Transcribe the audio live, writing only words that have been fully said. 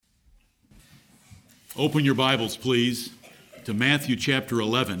Open your Bibles, please, to Matthew chapter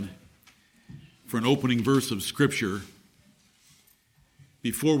 11 for an opening verse of Scripture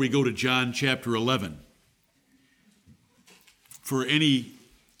before we go to John chapter 11. For any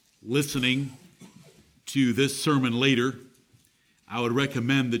listening to this sermon later, I would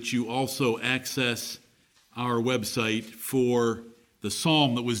recommend that you also access our website for the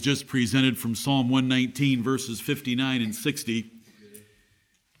psalm that was just presented from Psalm 119, verses 59 and 60.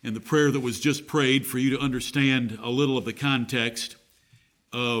 And the prayer that was just prayed for you to understand a little of the context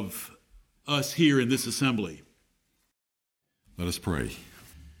of us here in this assembly. Let us pray.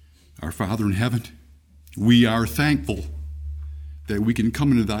 Our Father in heaven, we are thankful that we can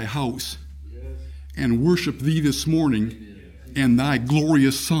come into thy house and worship thee this morning and thy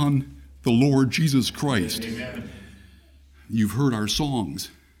glorious Son, the Lord Jesus Christ. Amen. You've heard our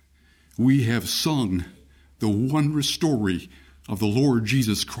songs. We have sung the wondrous story of the Lord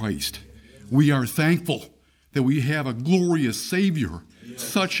Jesus Christ. We are thankful that we have a glorious Savior,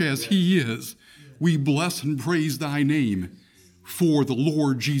 such as he is. We bless and praise thy name for the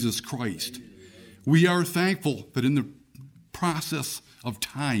Lord Jesus Christ. We are thankful that in the process of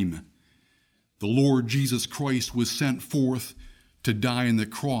time, the Lord Jesus Christ was sent forth to die on the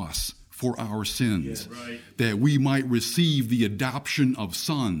cross for our sins, that we might receive the adoption of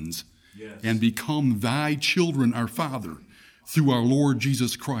sons and become thy children, our Father, through our Lord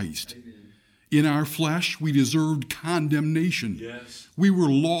Jesus Christ. Amen. In our flesh, we deserved condemnation. Yes. We were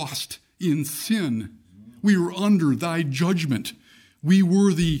lost in sin. We were under thy judgment. We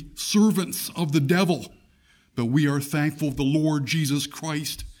were the servants of the devil. But we are thankful the Lord Jesus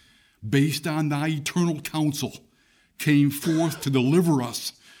Christ, based on thy eternal counsel, came forth to deliver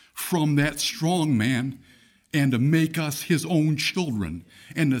us from that strong man and to make us his own children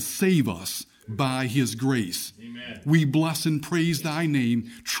and to save us by his grace. Amen. We bless and praise thy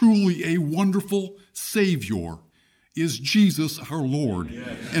name. Truly a wonderful Savior is Jesus our Lord.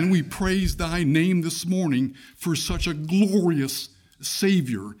 Yes. And we praise thy name this morning for such a glorious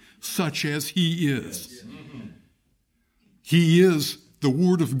Savior, such as he is. Yes. Mm-hmm. He is the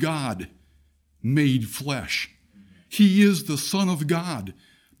Word of God made flesh. He is the Son of God,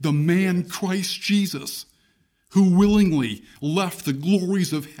 the man Christ Jesus, who willingly left the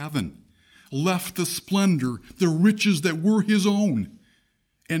glories of heaven, left the splendor, the riches that were his own,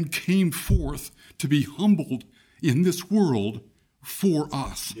 and came forth to be humbled in this world for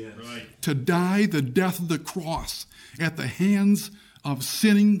us. Yes. Right. To die the death of the cross at the hands of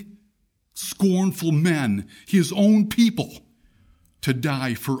sinning, scornful men, his own people, to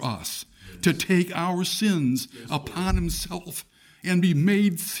die for us, to take our sins upon himself and be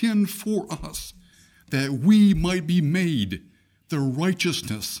made sin for us, that we might be made the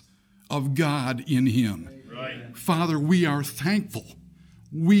righteousness of God in him. Right. Father, we are thankful.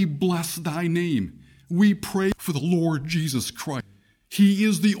 We bless thy name. We pray for the Lord Jesus Christ. He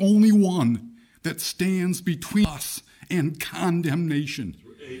is the only one that stands between us and condemnation.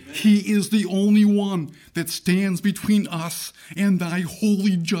 Amen. He is the only one that stands between us and thy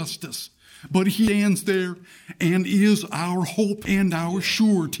holy justice. But he stands there and is our hope and our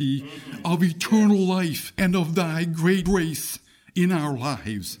surety of eternal life and of thy great grace in our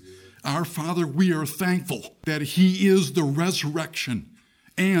lives. Our Father, we are thankful that he is the resurrection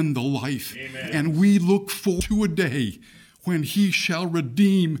and the life. Amen. And we look forward to a day when he shall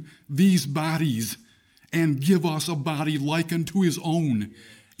redeem these bodies and give us a body like unto his own,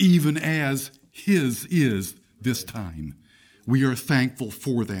 even as his is this time. We are thankful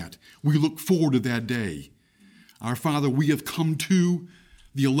for that. We look forward to that day. Our Father, we have come to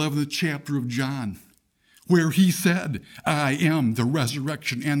the 11th chapter of John, where he said, I am the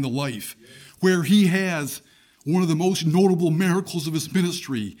resurrection and the life, where he has one of the most notable miracles of his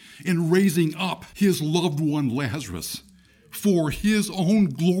ministry in raising up his loved one Lazarus for his own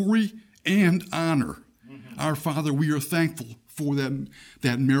glory and honor. Our Father, we are thankful for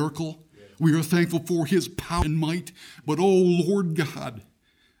that miracle. We are thankful for his power and might. But, oh Lord God,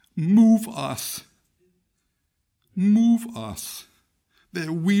 move us that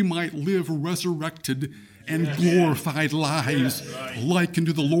we might live resurrected and glorified lives like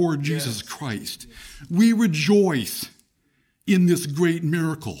unto the Lord Jesus Christ. We rejoice in this great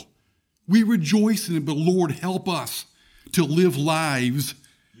miracle. We rejoice in it, but Lord, help us to live lives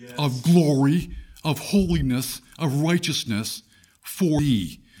of glory, of holiness, of righteousness for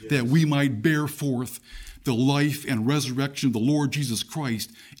thee, that we might bear forth the life and resurrection of the Lord Jesus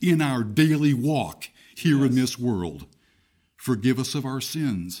Christ in our daily walk here in this world. Forgive us of our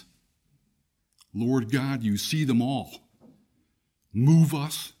sins. Lord God, you see them all. Move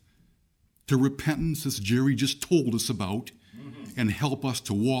us to repentance, as Jerry just told us about, and help us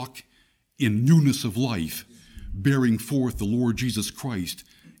to walk in newness of life, bearing forth the Lord Jesus Christ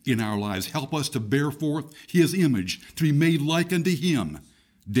in our lives. Help us to bear forth his image, to be made like unto him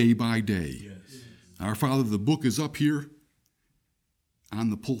day by day. Yes. Our Father, the book is up here on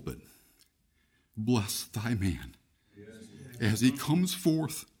the pulpit. Bless thy man as he comes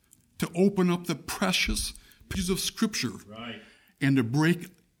forth to open up the precious pages of Scripture and to break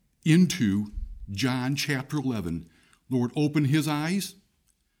into John chapter 11. Lord, open his eyes,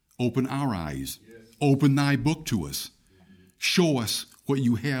 open our eyes, open thy book to us. Show us what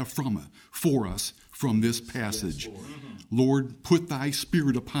you have for us from this passage. Lord, put thy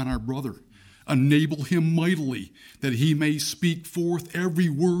Spirit upon our brother. Enable him mightily that he may speak forth every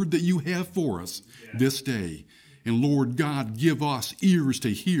word that you have for us this day. And Lord God, give us ears to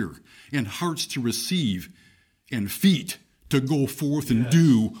hear and hearts to receive and feet to go forth and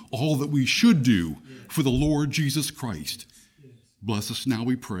do all that we should do for the Lord Jesus Christ. Bless us now,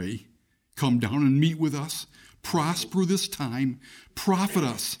 we pray. Come down and meet with us. Prosper this time. Profit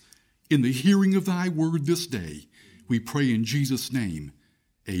us in the hearing of thy word this day. We pray in Jesus' name.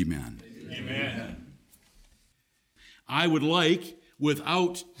 Amen. Amen. I would like,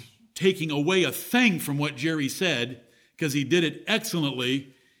 without taking away a thing from what Jerry said, because he did it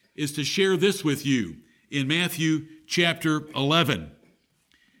excellently, is to share this with you. In Matthew chapter 11,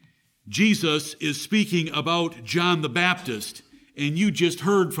 Jesus is speaking about John the Baptist, and you just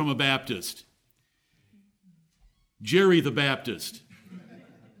heard from a Baptist, Jerry the Baptist.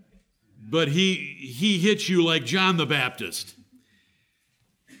 But he hits you like John the Baptist.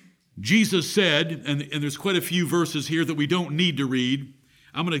 Jesus said, and there's quite a few verses here that we don't need to read.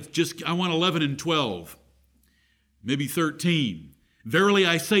 I want 11 and 12, maybe 13. Verily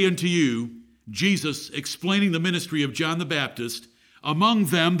I say unto you, Jesus explaining the ministry of John the Baptist, among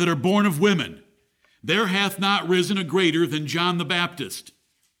them that are born of women, there hath not risen a greater than John the Baptist.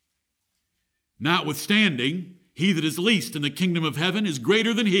 Notwithstanding, he that is least in the kingdom of heaven is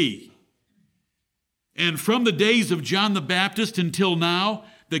greater than he. And from the days of John the Baptist until now,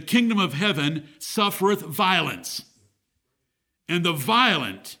 the kingdom of heaven suffereth violence, and the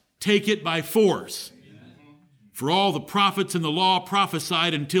violent take it by force. For all the prophets in the law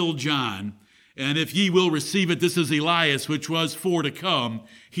prophesied until John. And if ye will receive it, this is Elias, which was for to come.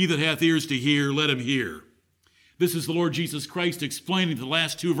 He that hath ears to hear, let him hear. This is the Lord Jesus Christ explaining the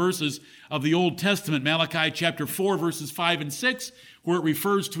last two verses of the Old Testament. Malachi chapter 4, verses 5 and 6, where it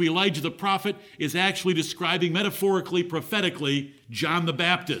refers to Elijah the prophet, is actually describing metaphorically, prophetically, John the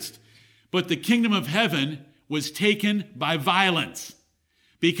Baptist. But the kingdom of heaven was taken by violence,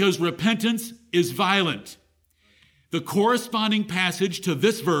 because repentance is violent. The corresponding passage to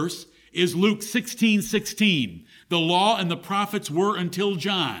this verse is Luke 16:16. The law and the prophets were until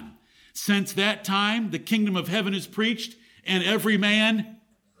John. Since that time, the kingdom of heaven is preached, and every man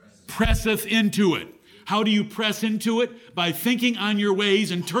presseth into it. How do you press into it? By thinking on your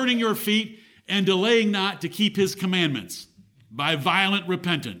ways and turning your feet and delaying not to keep his commandments. By violent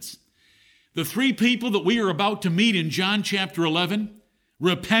repentance. The three people that we are about to meet in John chapter 11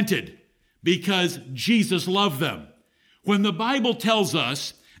 repented because Jesus loved them. When the Bible tells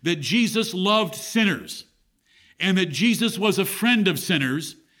us that Jesus loved sinners and that Jesus was a friend of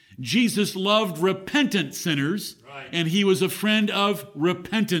sinners, Jesus loved repentant sinners, and he was a friend of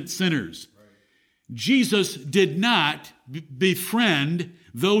repentant sinners. Jesus did not befriend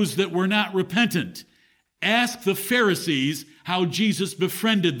those that were not repentant. Ask the Pharisees how Jesus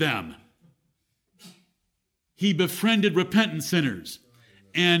befriended them. He befriended repentant sinners.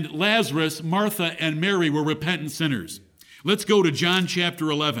 And Lazarus, Martha, and Mary were repentant sinners. Let's go to John chapter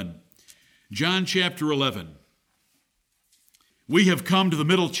 11. John chapter 11. We have come to the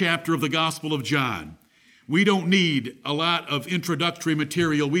middle chapter of the Gospel of John. We don't need a lot of introductory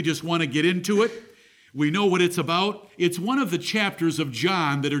material. We just want to get into it. We know what it's about. It's one of the chapters of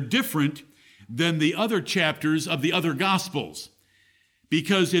John that are different than the other chapters of the other Gospels,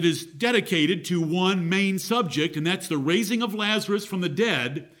 because it is dedicated to one main subject, and that's the raising of Lazarus from the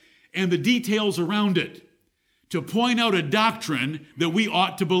dead and the details around it, to point out a doctrine that we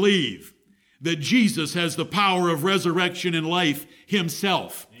ought to believe, that Jesus has the power of resurrection and life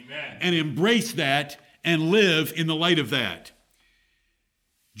himself. Amen. And embrace that and live in the light of that.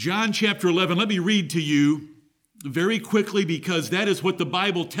 John chapter 11, let me read to you very quickly, because that is what the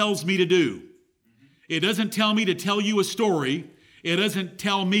Bible tells me to do. It doesn't tell me to tell you a story. It doesn't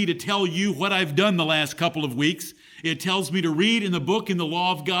tell me to tell you what I've done the last couple of weeks. It tells me to read in the book, in the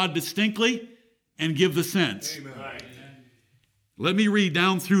law of God distinctly, and give the sense. Amen. Let me read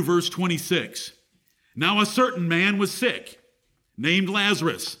down through verse 26. Now a certain man was sick, named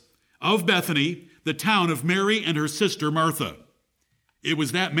Lazarus, of Bethany, the town of Mary and her sister Martha. It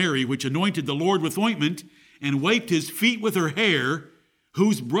was that Mary which anointed the Lord with ointment and wiped his feet with her hair,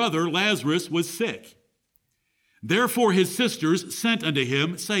 whose brother Lazarus was sick. Therefore his sisters sent unto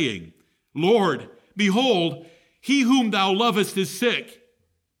him, saying, Lord, behold, he whom thou lovest is sick.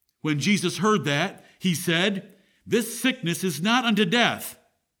 When Jesus heard that, he said, This sickness is not unto death,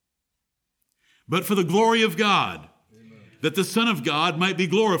 but for the glory of God, that the Son of God might be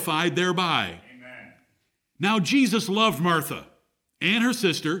glorified thereby. Amen. Now Jesus loved Martha and her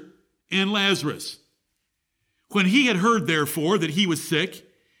sister and Lazarus. When he had heard, therefore, that he was sick,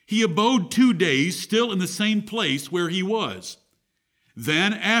 he abode 2 days still in the same place where he was.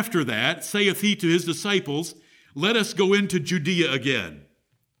 Then after that saith he to his disciples, Let us go into Judea again.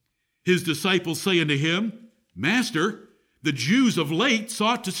 His disciples say unto him, Master, the Jews of late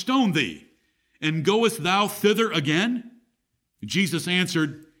sought to stone thee, and goest thou thither again? Jesus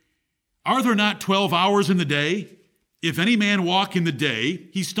answered, Are there not 12 hours in the day? If any man walk in the day,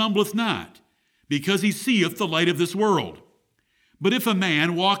 he stumbleth not, because he seeth the light of this world. But if a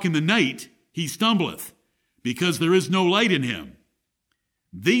man walk in the night, he stumbleth, because there is no light in him.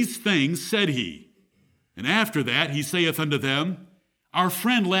 These things said he. And after that he saith unto them, Our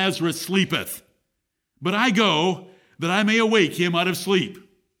friend Lazarus sleepeth, but I go, that I may awake him out of sleep.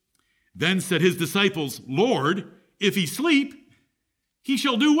 Then said his disciples, Lord, if he sleep, he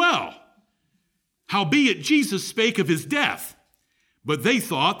shall do well. Howbeit Jesus spake of his death, but they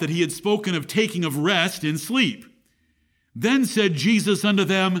thought that he had spoken of taking of rest in sleep. Then said Jesus unto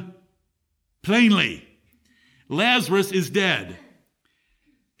them, Plainly, Lazarus is dead,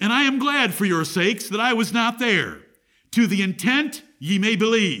 and I am glad for your sakes that I was not there, to the intent ye may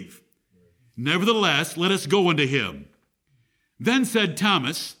believe. Nevertheless, let us go unto him. Then said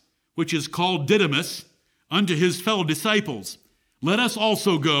Thomas, which is called Didymus, unto his fellow disciples, Let us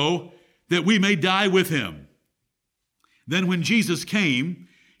also go, that we may die with him. Then when Jesus came,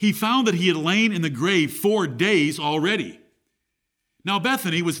 he found that he had lain in the grave 4 days already. Now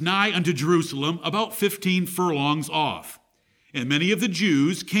Bethany was nigh unto Jerusalem, about 15 furlongs off. And many of the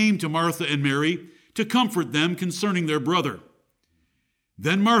Jews came to Martha and Mary to comfort them concerning their brother.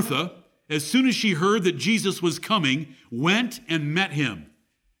 Then Martha, as soon as she heard that Jesus was coming, went and met him.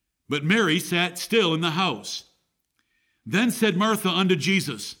 But Mary sat still in the house. Then said Martha unto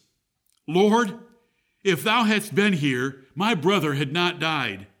Jesus, Lord, if thou hadst been here, my brother had not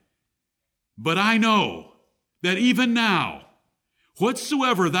died. But I know that even now,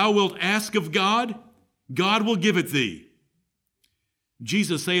 whatsoever thou wilt ask of God, God will give it thee.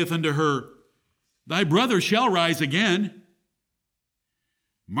 Jesus saith unto her, Thy brother shall rise again.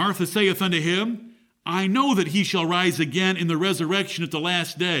 Martha saith unto him, I know that he shall rise again in the resurrection at the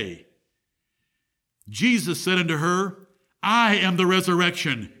last day. Jesus said unto her, I am the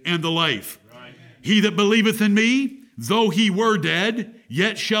resurrection and the life. Right. He that believeth in me, though he were dead,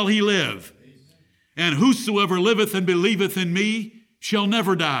 yet shall he live. And whosoever liveth and believeth in me shall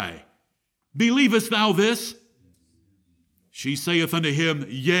never die. Believest thou this? She saith unto him,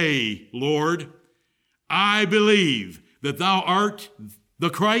 Yea, Lord, I believe that thou art the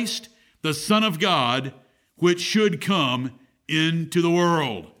Christ, the Son of God, which should come into the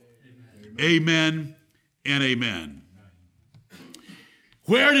world. Amen and amen.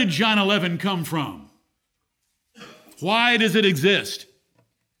 Where did John 11 come from? Why does it exist?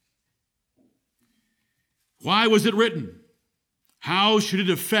 Why was it written? How should it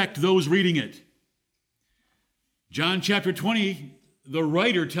affect those reading it? John chapter 20, the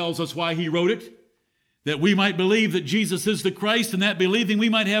writer tells us why he wrote it, that we might believe that Jesus is the Christ, and that believing we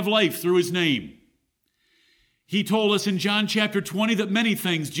might have life through his name. He told us in John chapter 20 that many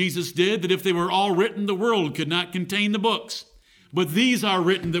things Jesus did, that if they were all written, the world could not contain the books. But these are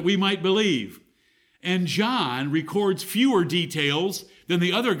written that we might believe. And John records fewer details than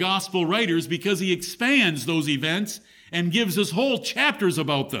the other gospel writers because he expands those events and gives us whole chapters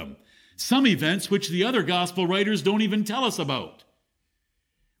about them. Some events which the other gospel writers don't even tell us about.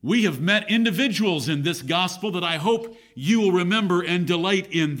 We have met individuals in this gospel that I hope you will remember and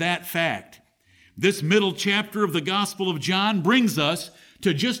delight in that fact. This middle chapter of the Gospel of John brings us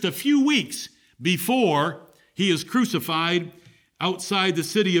to just a few weeks before he is crucified outside the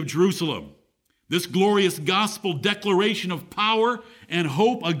city of Jerusalem. This glorious gospel declaration of power and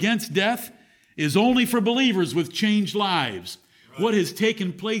hope against death is only for believers with changed lives. Right. What has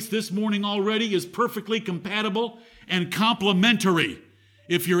taken place this morning already is perfectly compatible and complementary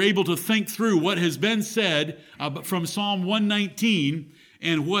if you're able to think through what has been said from Psalm 119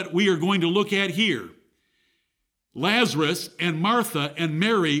 and what we are going to look at here. Lazarus and Martha and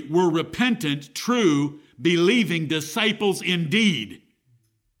Mary were repentant, true, believing disciples indeed.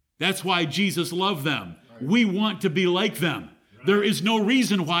 That's why Jesus loved them. We want to be like them. There is no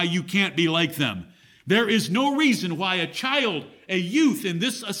reason why you can't be like them. There is no reason why a child, a youth in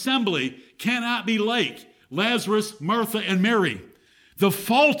this assembly cannot be like Lazarus, Martha, and Mary. The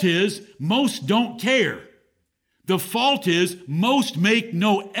fault is most don't care. The fault is most make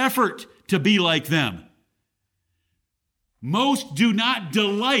no effort to be like them. Most do not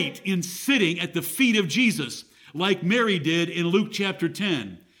delight in sitting at the feet of Jesus like Mary did in Luke chapter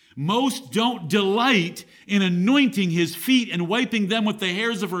 10. Most don't delight in anointing his feet and wiping them with the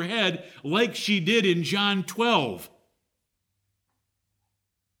hairs of her head like she did in John 12.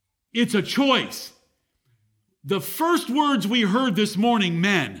 It's a choice. The first words we heard this morning,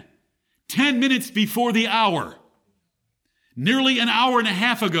 men, 10 minutes before the hour, nearly an hour and a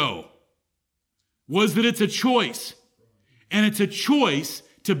half ago, was that it's a choice. And it's a choice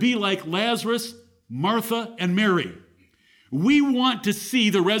to be like Lazarus, Martha, and Mary. We want to see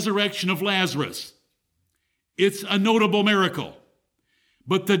the resurrection of Lazarus. It's a notable miracle.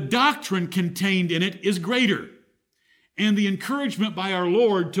 But the doctrine contained in it is greater. And the encouragement by our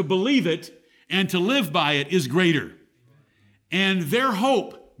Lord to believe it and to live by it is greater. And their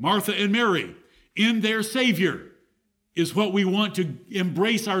hope, Martha and Mary, in their Savior is what we want to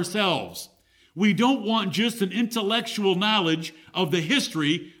embrace ourselves. We don't want just an intellectual knowledge of the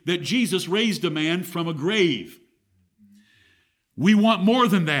history that Jesus raised a man from a grave. We want more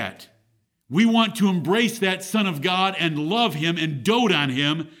than that. We want to embrace that Son of God and love him and dote on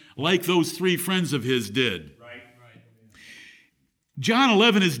him like those three friends of his did. Right. John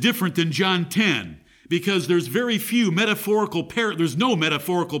 11 is different than John 10 because there's very few there's no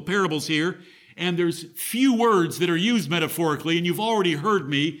metaphorical parables here, and there's few words that are used metaphorically, and you've already heard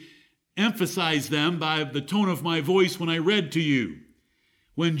me emphasize them by the tone of my voice when I read to you.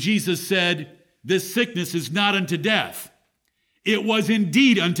 When Jesus said, "This sickness is not unto death," it was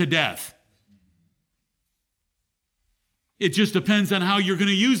indeed unto death. It just depends on how you're going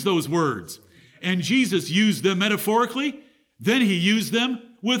to use those words. And Jesus used them metaphorically, then he used them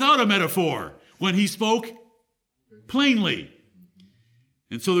without a metaphor when he spoke plainly.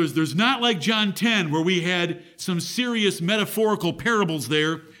 And so there's not like John 10 where we had some serious metaphorical parables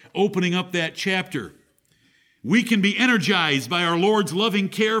there opening up that chapter. We can be energized by our Lord's loving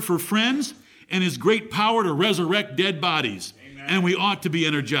care for friends and his great power to resurrect dead bodies. Amen. And we ought to be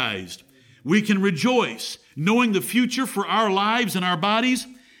energized. We can rejoice knowing the future for our lives and our bodies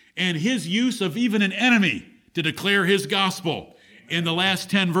and his use of even an enemy to declare his gospel in the last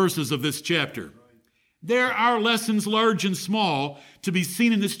 10 verses of this chapter. There are lessons large and small to be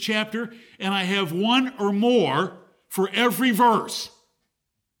seen in this chapter, and I have one or more for every verse.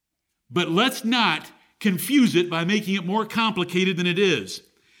 But let's not confuse it by making it more complicated than it is.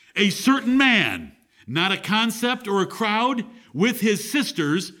 A certain man, not a concept or a crowd, with his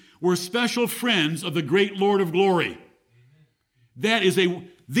sisters were special friends of the great Lord of glory.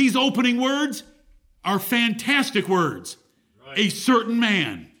 These opening words are fantastic words. Right. A certain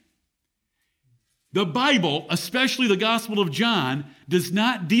man. The Bible, especially the Gospel of John, does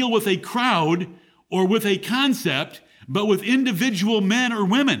not deal with a crowd or with a concept, but with individual men or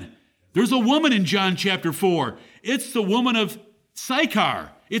women. There's a woman in John chapter 4. It's the woman of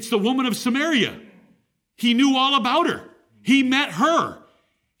Sychar. It's the woman of Samaria. He knew all about her. He met her.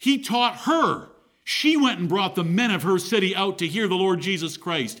 He taught her. She went and brought the men of her city out to hear the Lord Jesus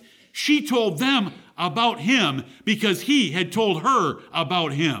Christ. She told them about him because he had told her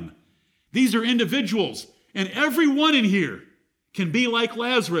about him. These are individuals, and every one in here can be like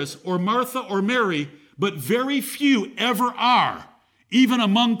Lazarus or Martha or Mary, but very few ever are. Even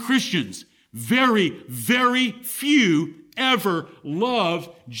among Christians, very, very few ever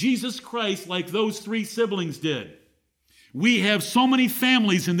love Jesus Christ like those three siblings did. We have so many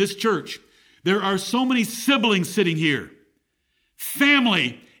families in this church. There are so many siblings sitting here.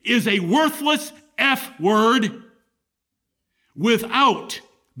 Family is a worthless F word without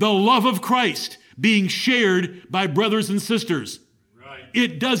the love of Christ being shared by brothers and sisters. Right.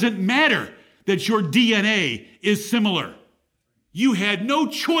 It doesn't matter that your DNA is similar. You had no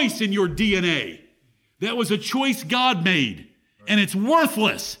choice in your DNA. That was a choice God made. And it's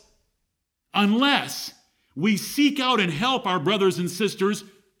worthless unless we seek out and help our brothers and sisters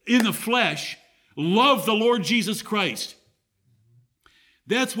in the flesh love the Lord Jesus Christ.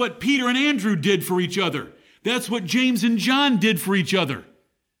 That's what Peter and Andrew did for each other. That's what James and John did for each other.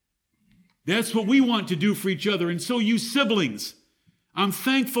 That's what we want to do for each other. And so you siblings, I'm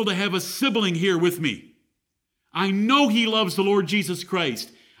thankful to have a sibling here with me. I know he loves the Lord Jesus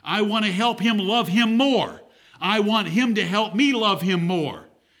Christ. I want to help him love him more. I want him to help me love him more.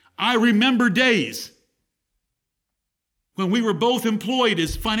 I remember days when we were both employed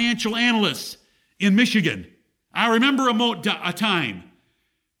as financial analysts in Michigan. I remember a time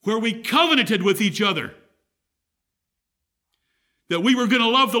where we covenanted with each other that we were going to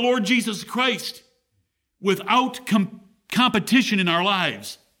love the Lord Jesus Christ without competition in our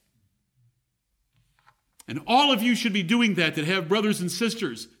lives. And all of you should be doing that have brothers and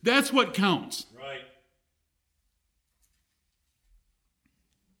sisters. That's what counts. Right.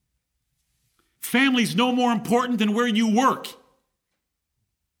 Family's no more important than where you work.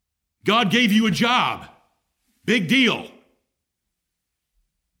 God gave you a job. Big deal.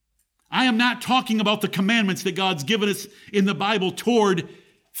 I am not talking about the commandments that God's given us in the Bible toward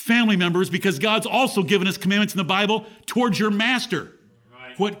family members, because God's also given us commandments in the Bible towards your master.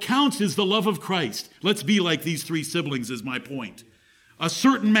 Right. What counts is the love of Christ. Let's be like these three siblings is my point. A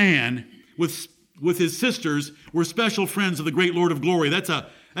certain man with his sisters were special friends of the great Lord of glory. That's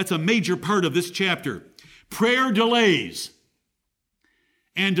a major part of this chapter. Prayer delays.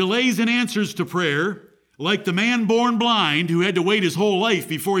 And delays in answers to prayer, like the man born blind who had to wait his whole life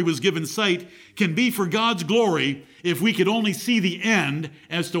before he was given sight, can be for God's glory if we could only see the end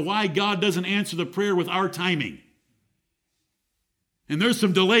as to why God doesn't answer the prayer with our timing. And there's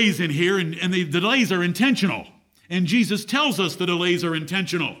some delays in here, and the delays are intentional. And Jesus tells us the delays are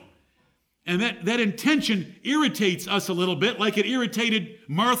intentional. And that intention irritates us a little bit, like it irritated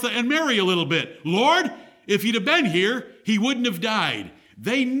Martha and Mary a little bit. Lord, if he'd have been here, he wouldn't have died.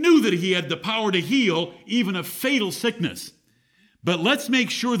 They knew that he had the power to heal even a fatal sickness. But let's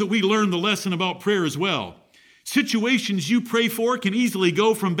make sure that we learn the lesson about prayer as well. Situations you pray for can easily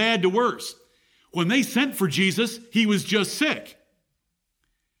go from bad to worse. When they sent for Jesus, he was just sick.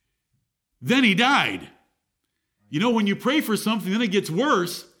 Then he died. You know, when you pray for something, then it gets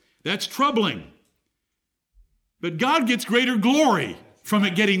worse, that's troubling. But God gets greater glory from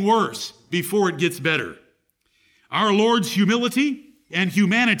it getting worse before it gets better. Our Lord's humility and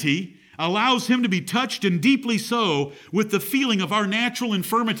humanity allows him to be touched, and deeply so, with the feeling of our natural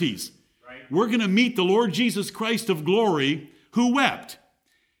infirmities. Right. We're going to meet the Lord Jesus Christ of glory, who wept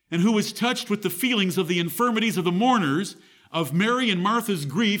and who was touched with the feelings of the infirmities of the mourners, of Mary and Martha's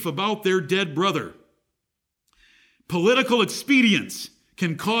grief about their dead brother. Political expedience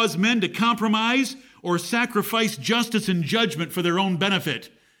can cause men to compromise or sacrifice justice and judgment for their own benefit.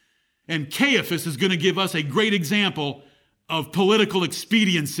 And Caiaphas is going to give us a great example of political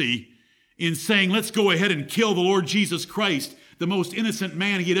expediency in saying, let's go ahead and kill the Lord Jesus Christ, the most innocent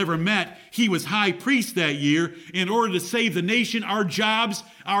man he had ever met. He was high priest that year in order to save the nation, our jobs,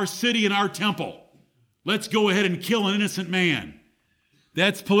 our city, and our temple. Let's go ahead and kill an innocent man.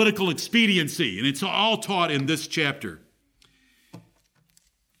 That's political expediency, and it's all taught in this chapter.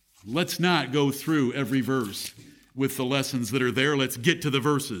 Let's not go through every verse with the lessons that are there. Let's get to the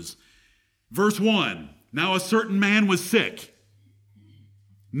verses. Verse 1, now a certain man was sick,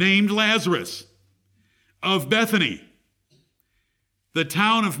 named Lazarus, of Bethany, the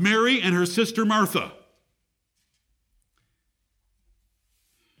town of Mary and her sister Martha.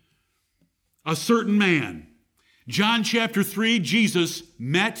 A certain man. John chapter 3, Jesus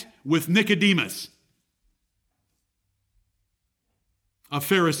met with Nicodemus, a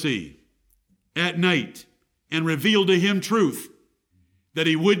Pharisee, at night, and revealed to him truth that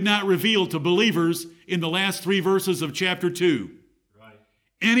he would not reveal to believers in the last 3 verses of chapter 2. Right.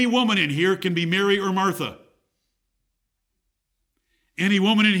 Any woman in here can be Mary or Martha. Any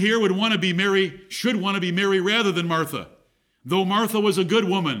woman in here should want to be Mary rather than Martha. Though Martha was a good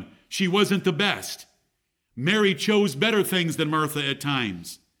woman, she wasn't the best. Mary chose better things than Martha at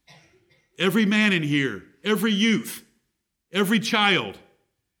times. Every man in here, every youth, every child,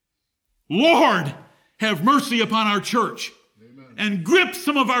 Lord, have mercy upon our church. Amen. And grip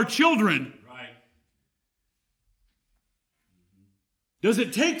some of our children. Right. Does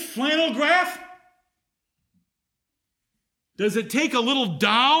it take flannel graph? Does it take a little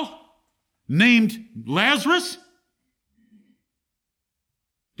doll named Lazarus?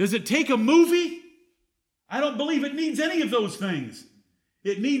 Does it take a movie? I don't believe it needs any of those things.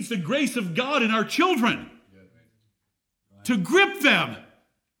 It needs the grace of God in our children to grip them,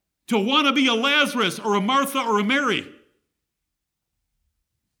 to want to be a Lazarus or a Martha or a Mary.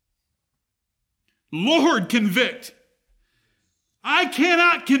 Lord, convict. I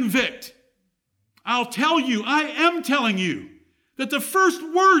cannot convict. I am telling you that the first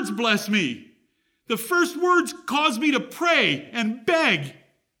words bless me. The first words cause me to pray and beg.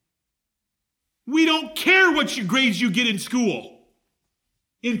 We don't care what grades you get in school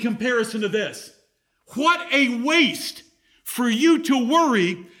in comparison to this. What a waste for you to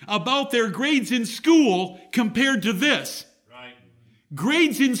worry about their grades in school compared to this. Right.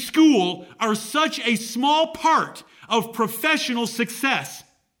 Grades in school are such a small part of professional success.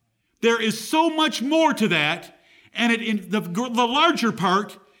 There is so much more to that, And the larger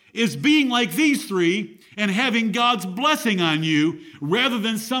part is being like these three and having God's blessing on you rather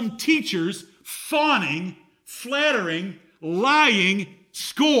than some teachers fawning, flattering, lying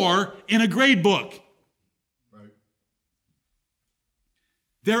score in a grade book. Right.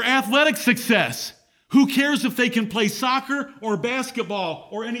 Their athletic success. Who cares if they can play soccer or basketball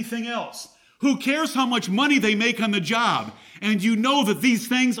or anything else? Who cares how much money they make on the job? And you know that these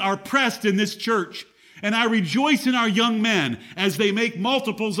things are pressed in this church. And I rejoice in our young men as they make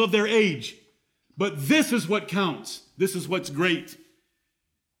multiples of their age. But this is what counts. This is what's great.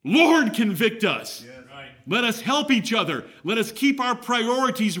 Lord, convict us. Yes. Right. Let us help each other. Let us keep our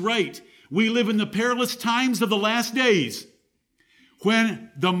priorities right. We live in the perilous times of the last days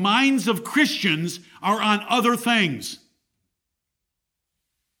when the minds of Christians are on other things.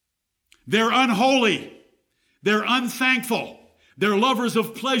 They're unholy. They're unthankful. They're lovers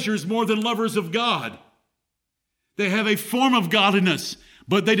of pleasures more than lovers of God. They have a form of godliness,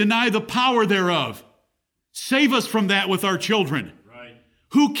 but they deny the power thereof. Save us from that with our children. Right.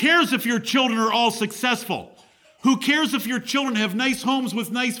 Who cares if your children are all successful? Who cares if your children have nice homes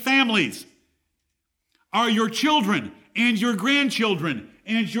with nice families? Are your children and your grandchildren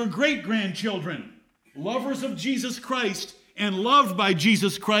and your great-grandchildren lovers of Jesus Christ and loved by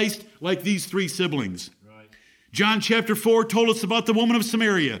Jesus Christ like these three siblings? Right. John chapter 4 told us about the woman of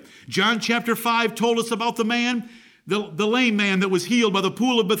Samaria. John chapter 5 told us about the man, the lame man that was healed by the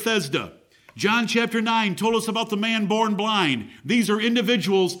pool of Bethesda. John chapter 9 told us about the man born blind. These are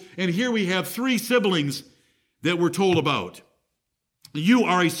individuals, and here we have three siblings that we're told about. You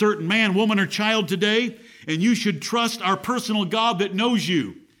are a certain man, woman, or child today, and you should trust our personal God that knows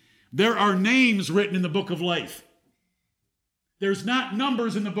you. There are names written in the book of life. There's not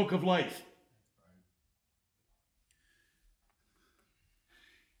numbers in the book of life.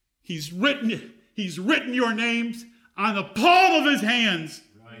 He's written your names on the palm of his hands.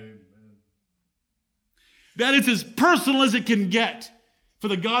 Right. That is as personal as it can get for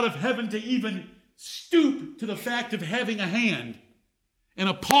the God of heaven to even stoop to the fact of having a hand and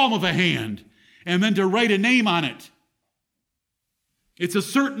a palm of a hand and then to write a name on it. It's a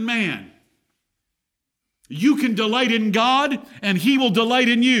certain man. You can delight in God and he will delight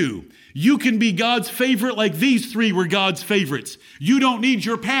in you. You can be God's favorite like these three were God's favorites. You don't need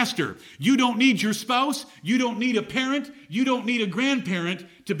your pastor. You don't need your spouse. You don't need a parent. You don't need a grandparent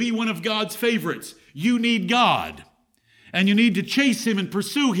to be one of God's favorites. You need God. And you need to chase him and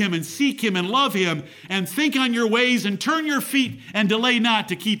pursue him and seek him and love him and think on your ways and turn your feet and delay not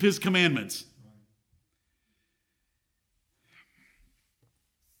to keep his commandments.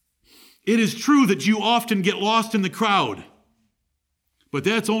 It is true that you often get lost in the crowd, but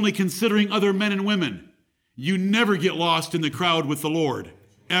that's only considering other men and women. You never get lost in the crowd with the Lord,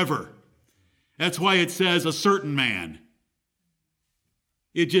 ever. That's why it says a certain man.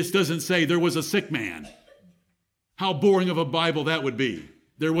 It just doesn't say there was a sick man. How boring of a Bible that would be.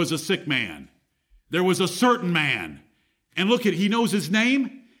 There was a sick man. There was a certain man. And look at, he knows his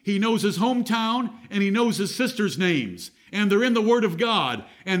name, he knows his hometown, and he knows his sister's names. And they're in the Word of God.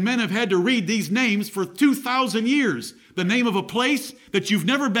 And men have had to read these names for 2,000 years. The name of a place that you've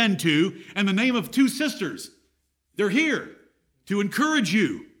never been to, and the name of two sisters. They're here to encourage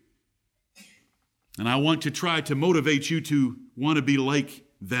you. And I want to try to motivate you to want to be like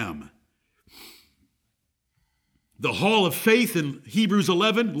them. The Hall of Faith in Hebrews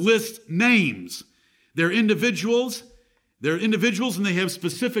 11 lists names. They're individuals. They're individuals, and they have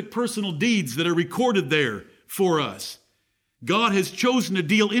specific personal deeds that are recorded there for us. God has chosen to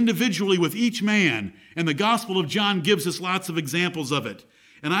deal individually with each man, and the Gospel of John gives us lots of examples of it.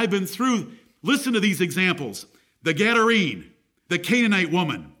 And I've been through, listen to these examples. The Gadarene, the Canaanite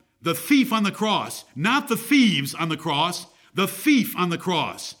woman, the thief on the cross, not the thieves on the cross, the thief on the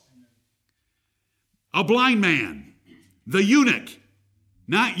cross. A blind man, the eunuch,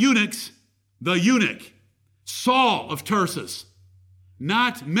 not eunuchs, the eunuch. Saul of Tarsus,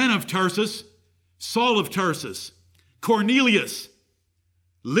 not men of Tarsus, Saul of Tarsus. Cornelius,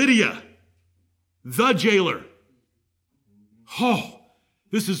 Lydia, the jailer. Oh,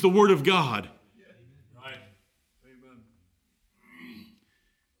 this is the word of God. Right. Amen.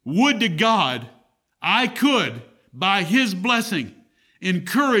 Would to God I could, by his blessing,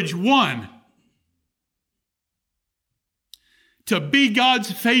 encourage one to be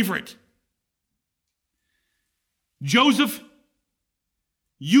God's favorite. Joseph,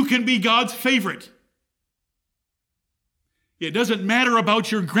 you can be God's favorite. It doesn't matter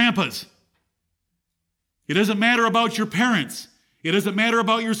about your grandpas. It doesn't matter about your parents. It doesn't matter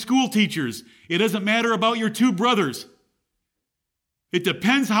about your school teachers. It doesn't matter about your two brothers. It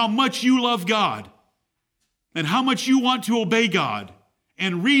depends how much you love God. and how much you want to obey God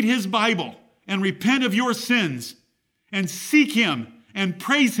and read his Bible and repent of your sins and seek him and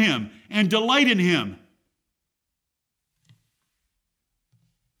praise him and delight in him.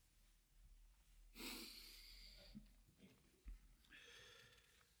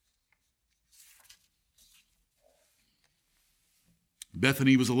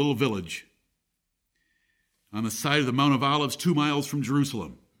 Bethany was a little village on the side of the Mount of Olives, 2 miles from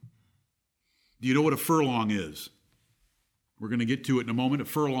Jerusalem. Do you know what a furlong is? We're going to get to it in a moment. A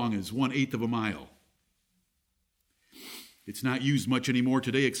furlong is 1/8 of a mile. It's not used much anymore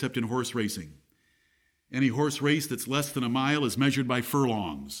today except in horse racing. Any horse race that's less than a mile is measured by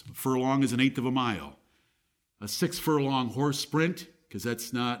furlongs. A furlong is 1/8 of a mile. A 6-furlong horse sprint, because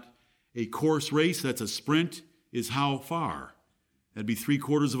that's not a course race, that's a sprint, is how far? That'd be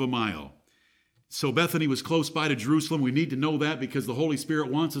 3/4 of a mile. So Bethany was close by to Jerusalem. We need to know that because the Holy Spirit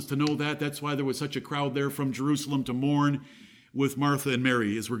wants us to know that. That's why there was such a crowd there from Jerusalem to mourn with Martha and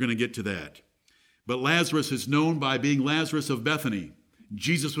Mary, as we're going to get to that. But Lazarus is known by being Lazarus of Bethany.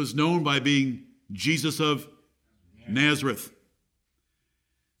 Jesus was known by being Jesus of Nazareth.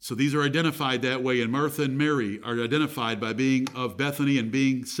 So these are identified that way, and Martha and Mary are identified by being of Bethany and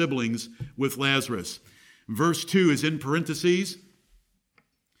being siblings with Lazarus. Verse 2 is in parentheses.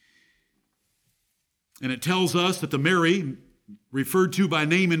 And it tells us that the Mary, referred to by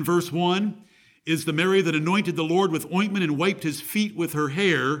name in verse 1, is the Mary that anointed the Lord with ointment and wiped his feet with her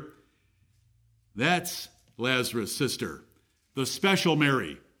hair. That's Lazarus' sister, the special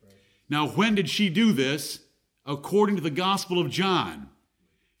Mary. Now, when did she do this? According to the Gospel of John.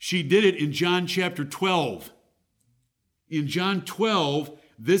 She did it in John chapter 12. In John 12,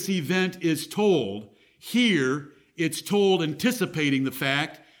 this event is told. Here, it's told anticipating the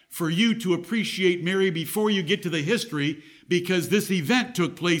fact for you to appreciate Mary before you get to the history, because this event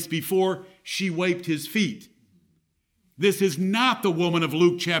took place before she wiped his feet. This is not the woman of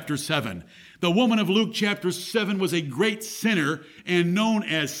Luke chapter 7. The woman of Luke chapter 7 was a great sinner and known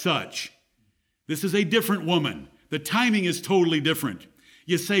as such. This is a different woman. The timing is totally different.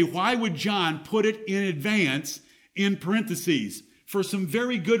 You say, why would John put it in advance in parentheses? For some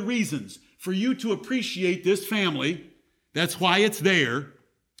very good reasons. For you to appreciate this family. That's why it's there.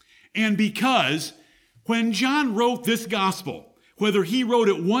 And because when John wrote this gospel, whether he wrote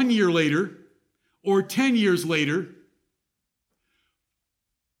it 1 year later or 10 years later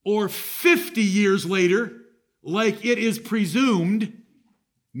or 50 years later, like it is presumed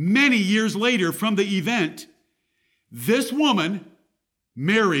many years later from the event, this woman,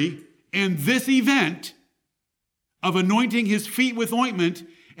 Mary, and this event of anointing his feet with ointment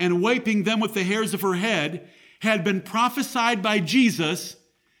and wiping them with the hairs of her head had been prophesied by Jesus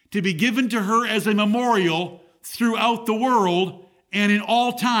to be given to her as a memorial throughout the world and in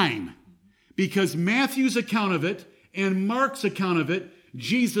all time. Because Matthew's account of it and Mark's account of it,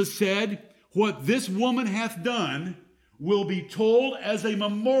 Jesus said, what this woman hath done will be told as a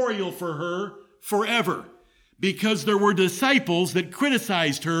memorial for her forever. Because there were disciples that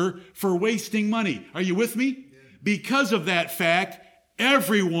criticized her for wasting money. Are you with me? Because of that fact,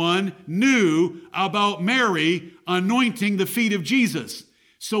 everyone knew about Mary anointing the feet of Jesus.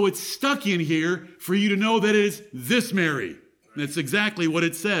 So it's stuck in here for you to know that it is this Mary. That's exactly what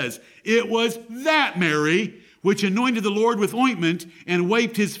it says. It was that Mary which anointed the Lord with ointment and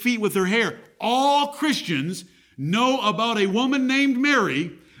wiped his feet with her hair. All Christians know about a woman named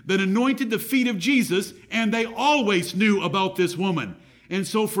Mary that anointed the feet of Jesus, and they always knew about this woman. And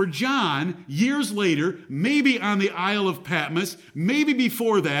so for John, years later, maybe on the Isle of Patmos, maybe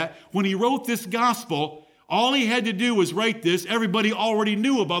before that, when he wrote this gospel, all he had to do was write this. Everybody already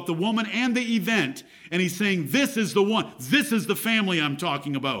knew about the woman and the event. And he's saying, this is the one. This is the family I'm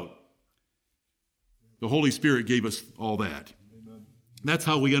talking about. The Holy Spirit gave us all that. Amen. That's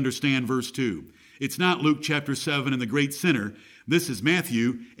how we understand verse 2. It's not Luke chapter 7 and the great sinner. This is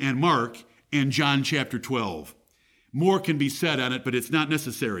Matthew and Mark and John chapter 12. More can be said on it, but it's not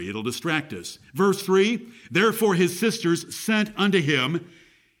necessary. It'll distract us. Verse 3, therefore his sisters sent unto him,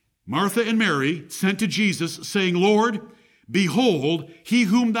 Martha and Mary sent to Jesus, saying, Lord, behold, he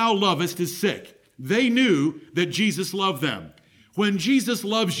whom thou lovest is sick. They knew that Jesus loved them. When Jesus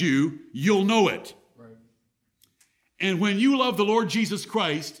loves you, you'll know it. Right. And when you love the Lord Jesus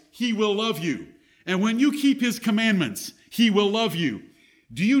Christ, he will love you. And when you keep his commandments, he will love you.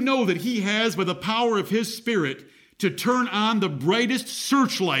 Do you know that he has, by the power of his Spirit, to turn on the brightest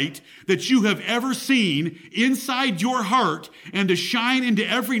searchlight that you have ever seen inside your heart and to shine into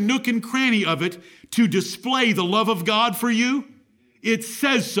every nook and cranny of it to display the love of God for you? It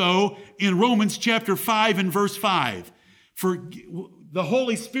says so in Romans chapter 5 and verse 5. For the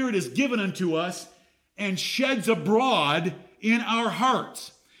Holy Spirit is given unto us, and sheds abroad in our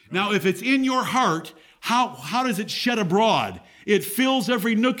hearts. Now, if it's in your heart, how does it shed abroad? It fills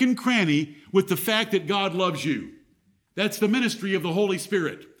every nook and cranny with the fact that God loves you. That's the ministry of the Holy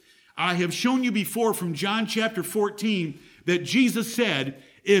Spirit. I have shown you before from John chapter 14 that Jesus said,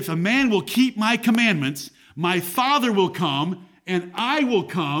 if a man will keep my commandments, my Father will come and I will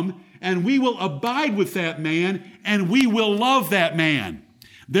come and we will abide with that man and we will love that man.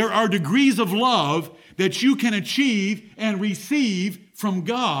 There are degrees of love that you can achieve and receive from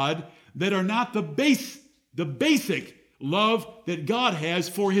God that are not the basic love that God has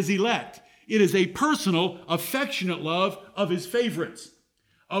for his elect. It is a personal, affectionate love of his favorites.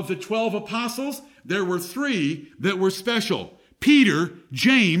 Of the 12 apostles, there were 3 that were special: Peter,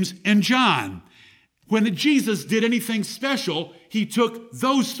 James, and John. When Jesus did anything special, he took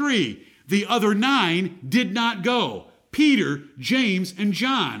those 3. The other 9 did not go. Peter, James, and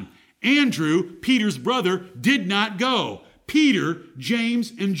John. Andrew, Peter's brother, did not go. Peter,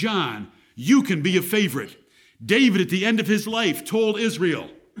 James, and John. You can be a favorite. David, at the end of his life, told Israel,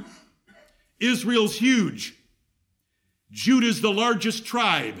 Israel's huge. Judah's the largest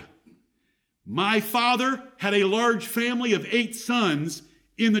tribe. My father had a large family of 8 sons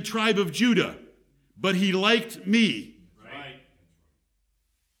in the tribe of Judah, but he liked me. Right.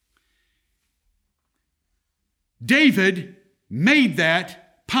 David made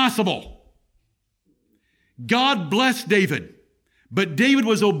that possible. God blessed David, but David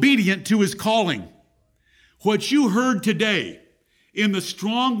was obedient to his calling. What you heard today in the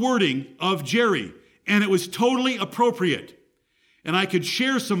strong wording of Jerry, and it was totally appropriate. And I could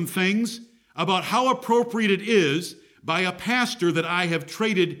share some things about how appropriate it is by a pastor that I have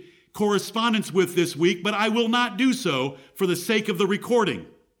traded correspondence with this week, but I will not do so for the sake of the recording.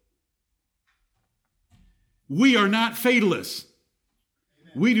 We are not fatalists.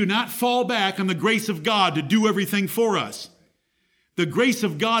 We do not fall back on the grace of God to do everything for us. The grace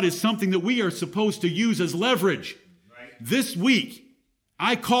of God is something that we are supposed to use as leverage. Right. This week,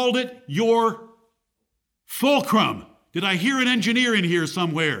 I called it your fulcrum. Did I hear an engineer in here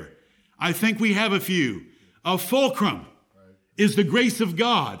somewhere? I think we have a few. A fulcrum is the grace of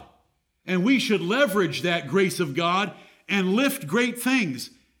God. And we should leverage that grace of God and lift great things.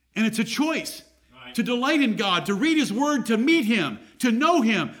 And it's a choice to delight in God, to read his word, to meet him, to know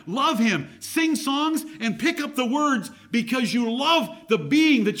him, love him, sing songs, and pick up the words because you love the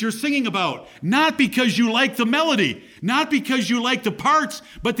being that you're singing about. Not because you like the melody, not because you like the parts,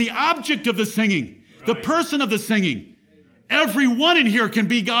 but the object of the singing, the person of the singing. Everyone in here can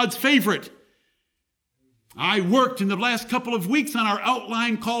be God's favorite. I worked in the last couple of weeks on our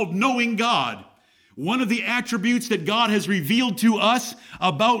outline called Knowing God. One of the attributes that God has revealed to us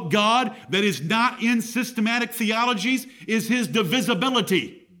about God that is not in systematic theologies is his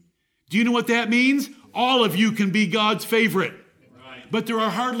divisibility. Do you know what that means? All of you can be God's favorite. But there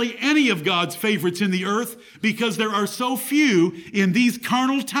are hardly any of God's favorites in the earth because there are so few in these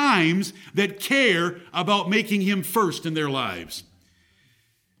carnal times that care about making him first in their lives.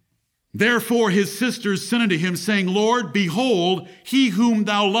 Therefore his sisters sent unto him, saying, Lord, behold, he whom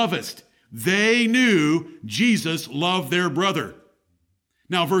thou lovest. They knew Jesus loved their brother.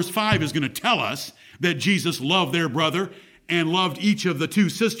 Now, verse 5 is going to tell us that Jesus loved their brother and loved each of the 2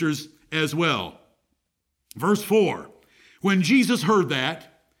 sisters as well. Verse 4, when Jesus heard that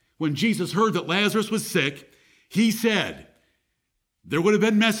Lazarus was sick, he said, there would have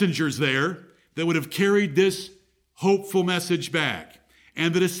been messengers there that would have carried this hopeful message back.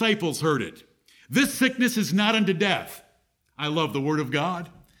 And the disciples heard it. This sickness is not unto death. I love the word of God.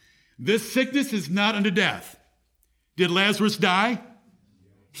 This sickness is not unto death. Did Lazarus die?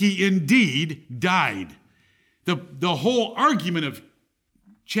 He indeed died. The whole argument of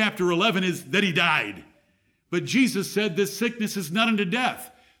chapter 11 is that he died. But Jesus said this sickness is not unto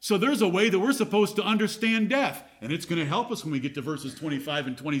death. So there's a way that we're supposed to understand death. And it's going to help us when we get to verses 25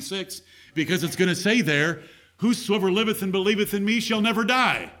 and 26, because it's going to say there, whosoever liveth and believeth in me shall never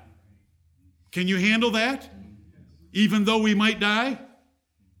die. Can you handle that? Even though we might die?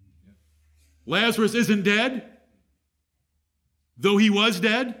 Lazarus isn't dead, though he was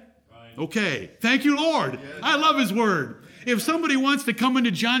dead? Okay. Thank you, Lord. I love his word. If somebody wants to come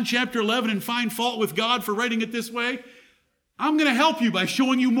into John chapter 11 and find fault with God for writing it this way, I'm going to help you by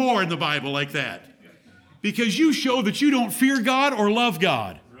showing you more in the Bible like that. Because you show that you don't fear God or love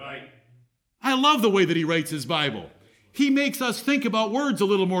God. Right. I love the way that he writes his Bible. He makes us think about words a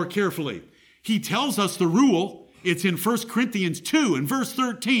little more carefully. He tells us the rule. It's in 1 Corinthians 2 and verse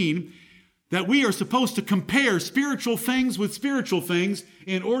 13 that we are supposed to compare spiritual things with spiritual things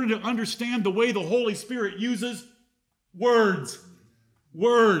in order to understand the way the Holy Spirit uses words.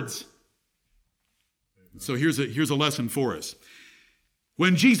 Words. So here's a lesson for us.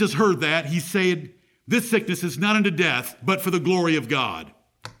 When Jesus heard that, he said, this sickness is not unto death, but for the glory of God.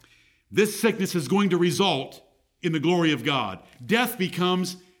 This sickness is going to result in the glory of God. Death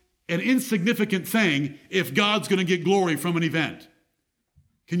becomes an insignificant thing if God's going to get glory from an event.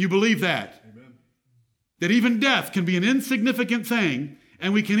 Can you believe that? Amen. That even death can be an insignificant thing,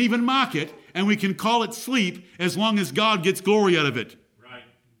 and we can even mock it, and we can call it sleep as long as God gets glory out of it. Right.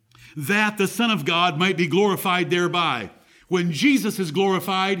 That the Son of God might be glorified thereby. When Jesus is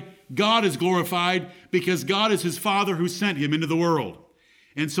glorified, God is glorified because God is his Father who sent him into the world.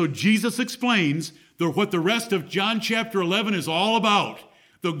 And so Jesus explains what the rest of John chapter 11 is all about.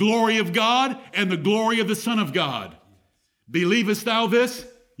 The glory of God and the glory of the Son of God. Believest thou this?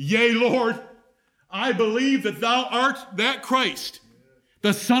 Yea, Lord. I believe that thou art that Christ,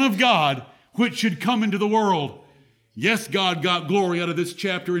 the Son of God, which should come into the world. Yes, God got glory out of this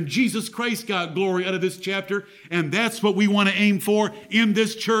chapter, and Jesus Christ got glory out of this chapter, and that's what we want to aim for in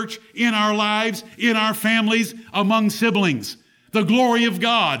this church, in our lives, in our families, among siblings. The glory of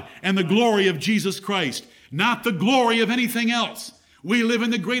God and the glory of Jesus Christ, not the glory of anything else. We live in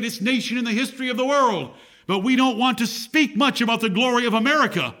the greatest nation in the history of the world, but we don't want to speak much about the glory of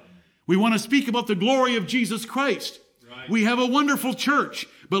America. We want to speak about the glory of Jesus Christ. Right. We have a wonderful church,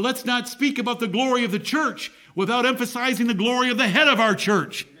 but let's not speak about the glory of the church without emphasizing the glory of the head of our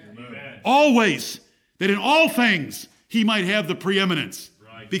church. Amen. Always, that in all things he might have the preeminence.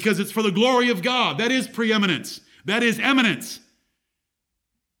 Right. Because it's for the glory of God. That is preeminence. That is eminence.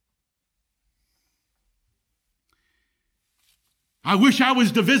 I wish I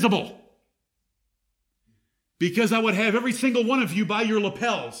was divisible, because I would have every single one of you by your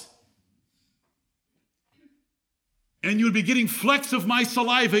lapels. And you would be getting flecks of my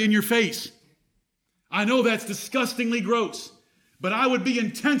saliva in your face. I know that's disgustingly gross, but I would be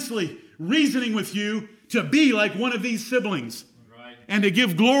intensely reasoning with you to be like one of these siblings. Right. And to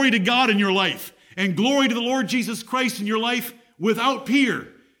give glory to God in your life and glory to the Lord Jesus Christ in your life without peer,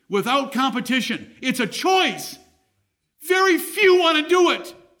 without competition. It's a choice. Very few want to do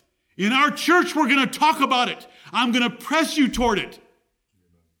it. In our church, we're going to talk about it. I'm going to press you toward it.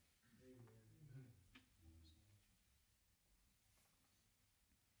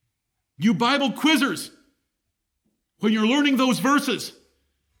 You Bible quizzers, when you're learning those verses,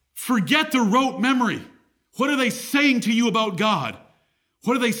 forget the rote memory. What are they saying to you about God?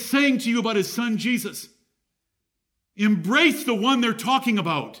 What are they saying to you about his son Jesus? Embrace the one they're talking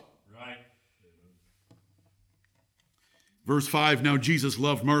about. Right. Verse 5, now Jesus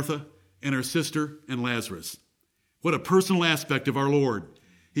loved Martha and her sister and Lazarus. What a personal aspect of our Lord.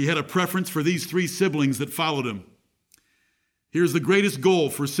 He had a preference for these three siblings that followed him. Here's the greatest goal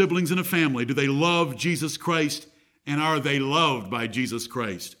for siblings in a family. Do they love Jesus Christ, and are they loved by Jesus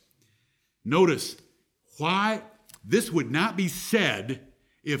Christ? Notice why this would not be said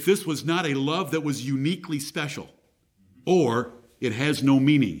if this was not a love that was uniquely special, or it has no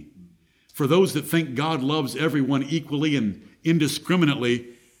meaning. For those that think God loves everyone equally and indiscriminately,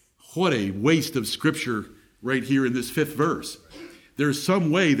 what a waste of scripture right here in this 5th verse. There's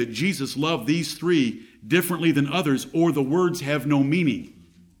some way that Jesus loved these three differently than others, or the words have no meaning.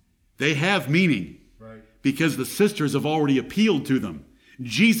 They have meaning, Right. because the sisters have already appealed to them.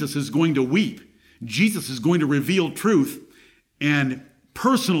 Jesus is going to weep. Jesus is going to reveal truth, and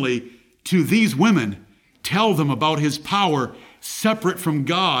personally to these women tell them about his power separate from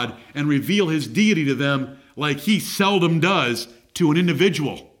God and reveal his deity to them like he seldom does to an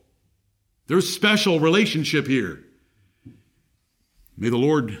individual. There's special relationship here. May the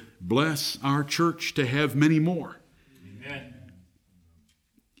Lord bless our church to have many more. Amen.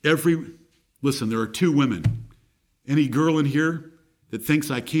 Listen, there are 2 women. Any girl in here that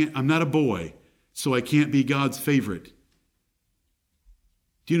thinks I'm not a boy, so I can't be God's favorite.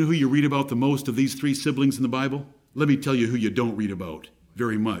 Do you know who you read about the most of these 3 siblings in the Bible? Let me tell you who you don't read about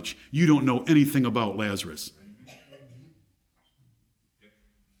very much. You don't know anything about Lazarus.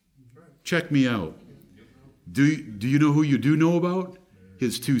 Check me out. Do you know who you do know about?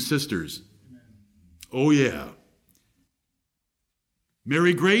 His 2 sisters. Oh, yeah.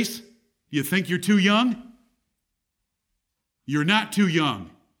 Mary Grace, you think you're too young? You're not too young.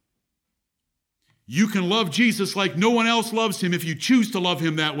 You can love Jesus like no one else loves him if you choose to love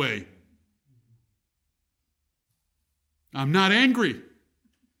him that way. I'm not angry.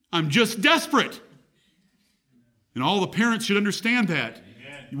 I'm just desperate. And all the parents should understand that.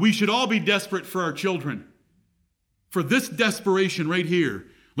 Amen. We should all be desperate for our children. For this desperation right here.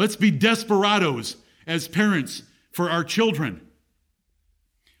 Let's be desperados as parents for our children.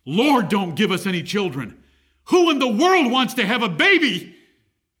 Lord, don't give us any children. Who in the world wants to have a baby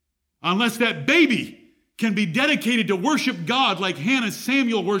unless that baby can be dedicated to worship God like Hannah and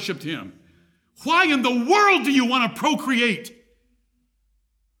Samuel worshiped him? Why in the world do you want to procreate?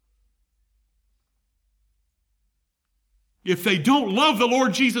 If they don't love the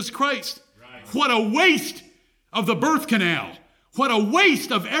Lord Jesus Christ, what a waste of the birth canal. What a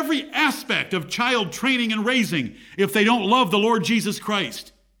waste of every aspect of child training and raising if they don't love the Lord Jesus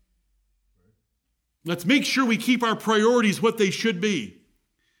Christ. Let's make sure we keep our priorities what they should be.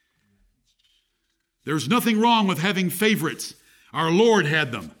 There's nothing wrong with having favorites. Our Lord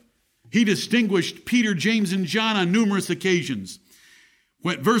had them. He distinguished Peter, James, and John on numerous occasions.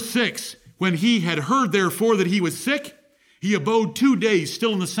 Verse 6, when he had heard, therefore, that he was sick, he abode 2 days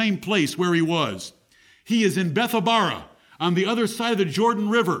still in the same place where he was. He is in Bethabara, on the other side of the Jordan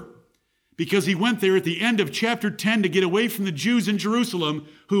River, because he went there at the end of chapter 10 to get away from the Jews in Jerusalem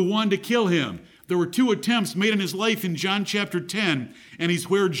who wanted to kill him. There were 2 attempts made in his life in John chapter 10, and he's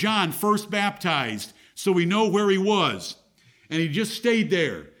where John first baptized, so we know where he was. And he just stayed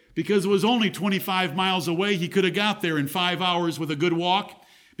there because it was only 25 miles away. He could have got there in 5 hours with a good walk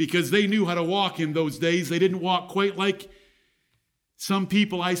because they knew how to walk in those days. They didn't walk quite like some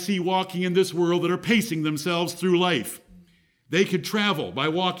people I see walking in this world that are pacing themselves through life. They could travel by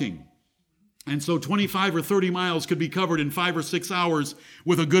walking. And so 25 or 30 miles could be covered in 5 or 6 hours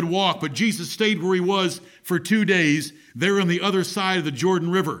with a good walk. But Jesus stayed where he was for 2 days, there on the other side of the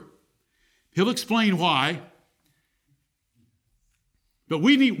Jordan River. He'll explain why. But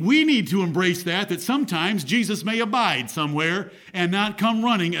we need to embrace that sometimes Jesus may abide somewhere and not come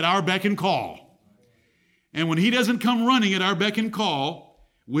running at our beck and call. And when he doesn't come running at our beck and call,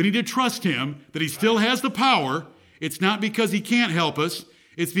 we need to trust him that he still has the power. It's not because he can't help us.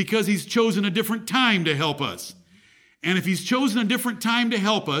 It's because he's chosen a different time to help us. And if he's chosen a different time to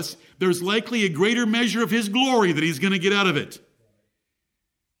help us, there's likely a greater measure of his glory that he's going to get out of it.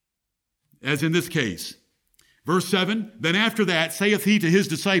 As in this case. Verse 7, then after that saith he to his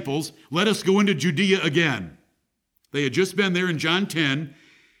disciples, let us go into Judea again. They had just been there in John 10.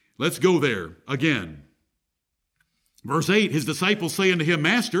 Let's go there again. Verse 8, his disciples say unto him,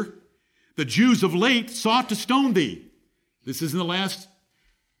 Master, the Jews of late sought to stone thee. This is in the last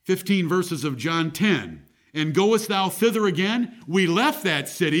 15 verses of John 10. And goest thou thither again? We left that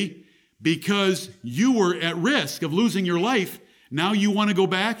city because you were at risk of losing your life. Now you want to go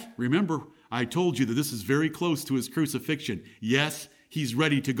back? Remember, I told you that this is very close to his crucifixion. Yes, he's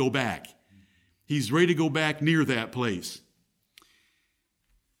ready to go back. He's ready to go back near that place.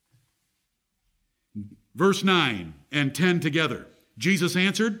 Verse 9 and 10 together. Jesus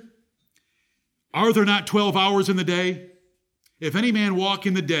answered, Are there not 12 hours in the day? If any man walk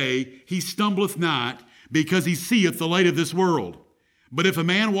in the day, he stumbleth not, because he seeth the light of this world. But if a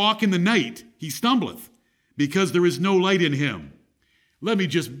man walk in the night, he stumbleth, because there is no light in him. Let me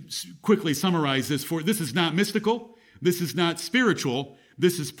just quickly summarize this for you. This is not mystical. This is not spiritual.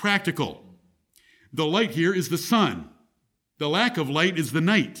 This is practical. The light here is the sun. The lack of light is the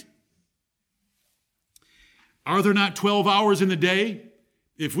night. Are there not 12 hours in the day?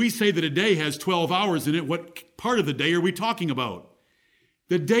 If we say that a day has 12 hours in it, what part of the day are we talking about?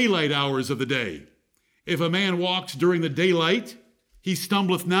 The daylight hours of the day. If a man walks during the daylight, he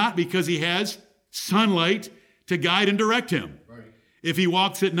stumbleth not because he has sunlight to guide and direct him. Right. If he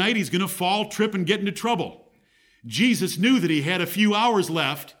walks at night, he's going to fall, trip, and get into trouble. Jesus knew that he had a few hours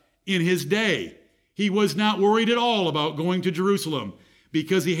left in his day. He was not worried at all about going to Jerusalem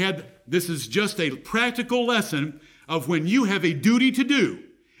because this is just a practical lesson of when you have a duty to do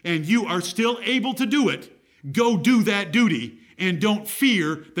and you are still able to do it, go do that duty and don't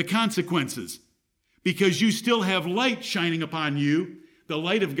fear the consequences because you still have light shining upon you, the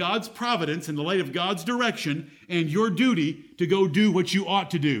light of God's providence and the light of God's direction and your duty to go do what you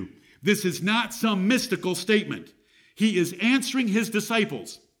ought to do. This is not some mystical statement. He is answering his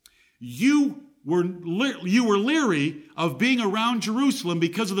disciples. You were leery of being around Jerusalem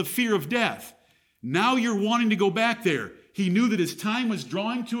because of the fear of death. Now you're wanting to go back there. He knew that his time was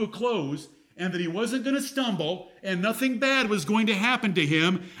drawing to a close and that he wasn't going to stumble and nothing bad was going to happen to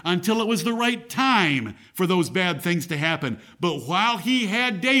him until it was the right time for those bad things to happen. But while he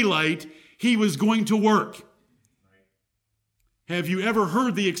had daylight, he was going to work. Have you ever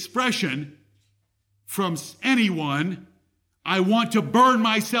heard the expression from anyone, I want to burn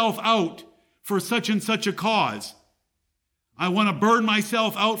myself out for such and such a cause? I want to burn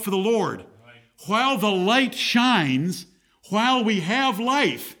myself out for the Lord. Right. While the light shines, while we have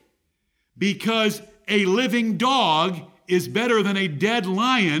life, because a living dog is better than a dead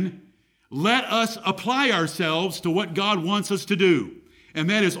lion, let us apply ourselves to what God wants us to do. And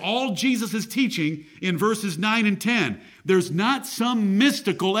that is all Jesus is teaching in verses 9 and 10. There's not some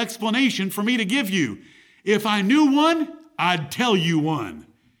mystical explanation for me to give you. If I knew one, I'd tell you one.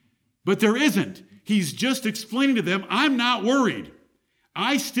 But there isn't. He's just explaining to them, I'm not worried.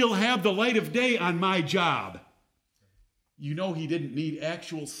 I still have the light of day on my job. You know he didn't need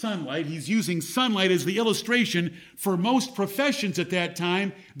actual sunlight. He's using sunlight as the illustration for most professions at that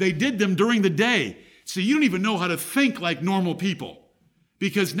time. They did them during the day. So you don't even know how to think like normal people.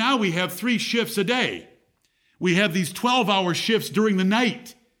 Because now we have 3 shifts a day. We have these 12-hour shifts during the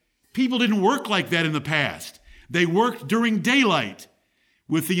night. People didn't work like that in the past. They worked during daylight.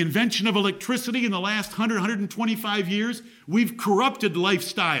 With the invention of electricity in the last 125 years, we've corrupted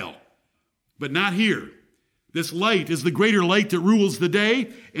lifestyle. But not here. This light is the greater light that rules the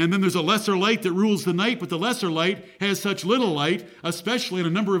day, and then there's a lesser light that rules the night, but the lesser light has such little light, especially in a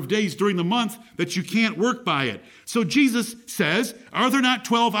number of days during the month, that you can't work by it. So Jesus says, are there not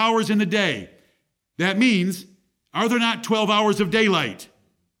 12 hours in the day? That means, are there not 12 hours of daylight?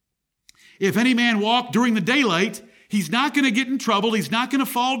 If any man walk during the daylight, he's not going to get in trouble. He's not going to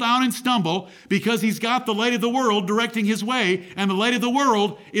fall down and stumble because he's got the light of the world directing his way, and the light of the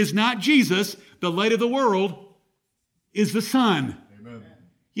world is not Jesus. The light of the world is the sun. Amen.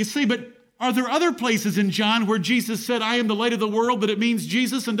 You say, but are there other places in John where Jesus said, I am the light of the world, that it means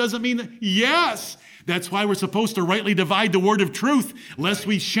Jesus and doesn't mean that? Yes. That's why we're supposed to rightly divide the word of truth, lest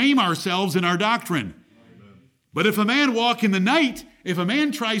we shame ourselves in our doctrine. Amen. But if a man walk in the night, if a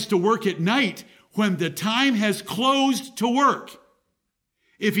man tries to work at night when the time has closed to work,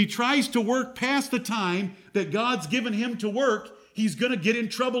 if he tries to work past the time that God's given him to work, he's going to get in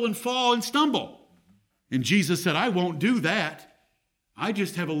trouble and fall and stumble. And Jesus said, I won't do that. I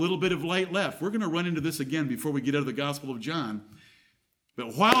just have a little bit of light left. We're going to run into this again before we get out of the Gospel of John.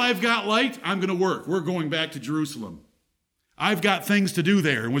 But while I've got light, I'm going to work. We're going back to Jerusalem. I've got things to do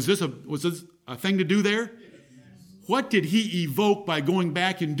there. And was this a thing to do there? What did he evoke by going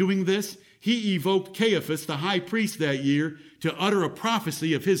back and doing this? He evoked Caiaphas, the high priest that year, to utter a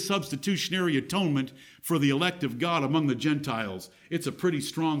prophecy of his substitutionary atonement for the elect of God among the Gentiles. It's a pretty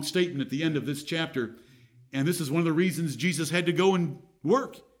strong statement at the end of this chapter. And this is one of the reasons Jesus had to go and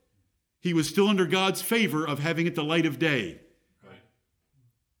work. He was still under God's favor of having it the light of day. Right.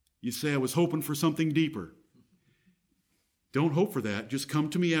 You say, I was hoping for something deeper. Don't hope for that. Just come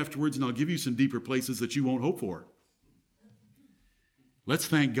to me afterwards and I'll give you some deeper places that you won't hope for. Let's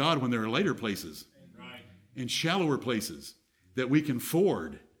thank God when there are lighter places Right. and shallower places that we can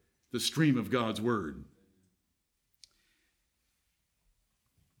ford the stream of God's word.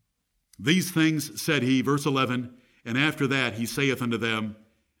 These things said he, verse 11, and after that he saith unto them,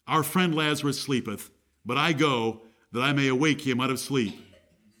 our friend Lazarus sleepeth, but I go that I may awake him out of sleep.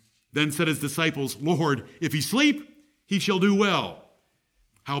 Then said his disciples, Lord, if he sleep, he shall do well.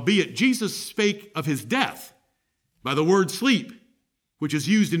 Howbeit Jesus spake of his death by the word sleep, which is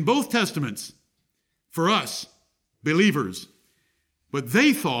used in both testaments for us, believers. But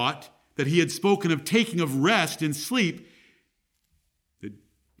they thought that he had spoken of taking of rest in sleep, that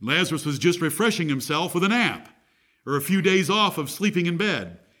Lazarus was just refreshing himself with a nap, or a few days off of sleeping in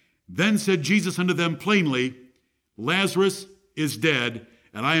bed. Then said Jesus unto them plainly, Lazarus is dead,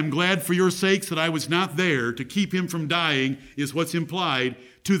 and I am glad for your sakes that I was not there to keep him from dying, is what's implied,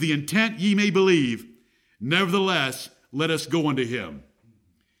 to the intent ye may believe. Nevertheless, let us go unto him.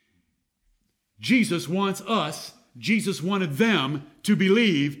 Jesus wants us, Jesus wanted them to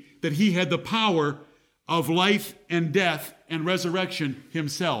believe that he had the power of life and death and resurrection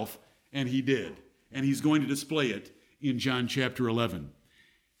himself, and he did. And he's going to display it in John chapter 11.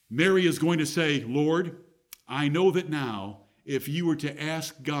 Mary is going to say, Lord, I know that now if you were to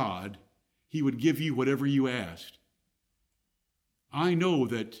ask God, he would give you whatever you asked. I know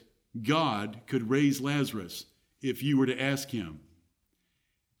that God could raise Lazarus if you were to ask him.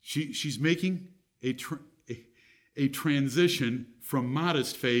 She's making a transition from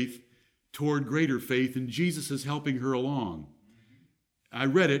modest faith toward greater faith, and Jesus is helping her along. I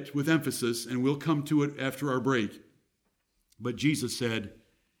read it with emphasis, and we'll come to it after our break. But Jesus said,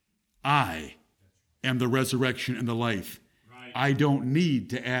 I am the resurrection and the life. Right. I don't need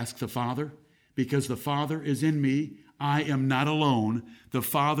to ask the Father, because the Father is in me. I am not alone. The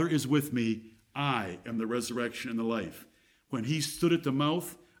Father is with me. I am the resurrection and the life. When he stood at the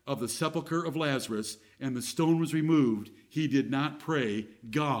mouth of the sepulchre of Lazarus and the stone was removed, he did not pray,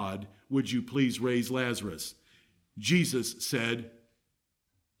 God, would you please raise Lazarus? Jesus said,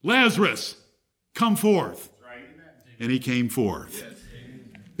 Lazarus, come forth. Right. And he came forth. Yes.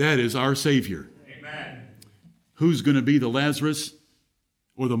 That is our Savior. Amen. Who's going to be the Lazarus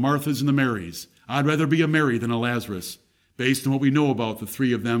or the Marthas and the Marys? I'd rather be a Mary than a Lazarus, based on what we know about the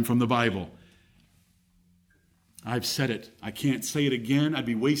three of them from the Bible. I've said it. I can't say it again. I'd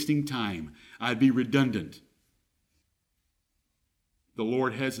be wasting time. I'd be redundant. The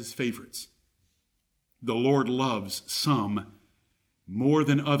Lord has his favorites. The Lord loves some more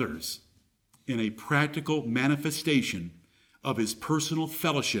than others in a practical manifestation of his personal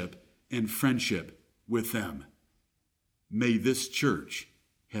fellowship and friendship with them. May this church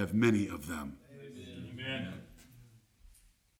have many of them.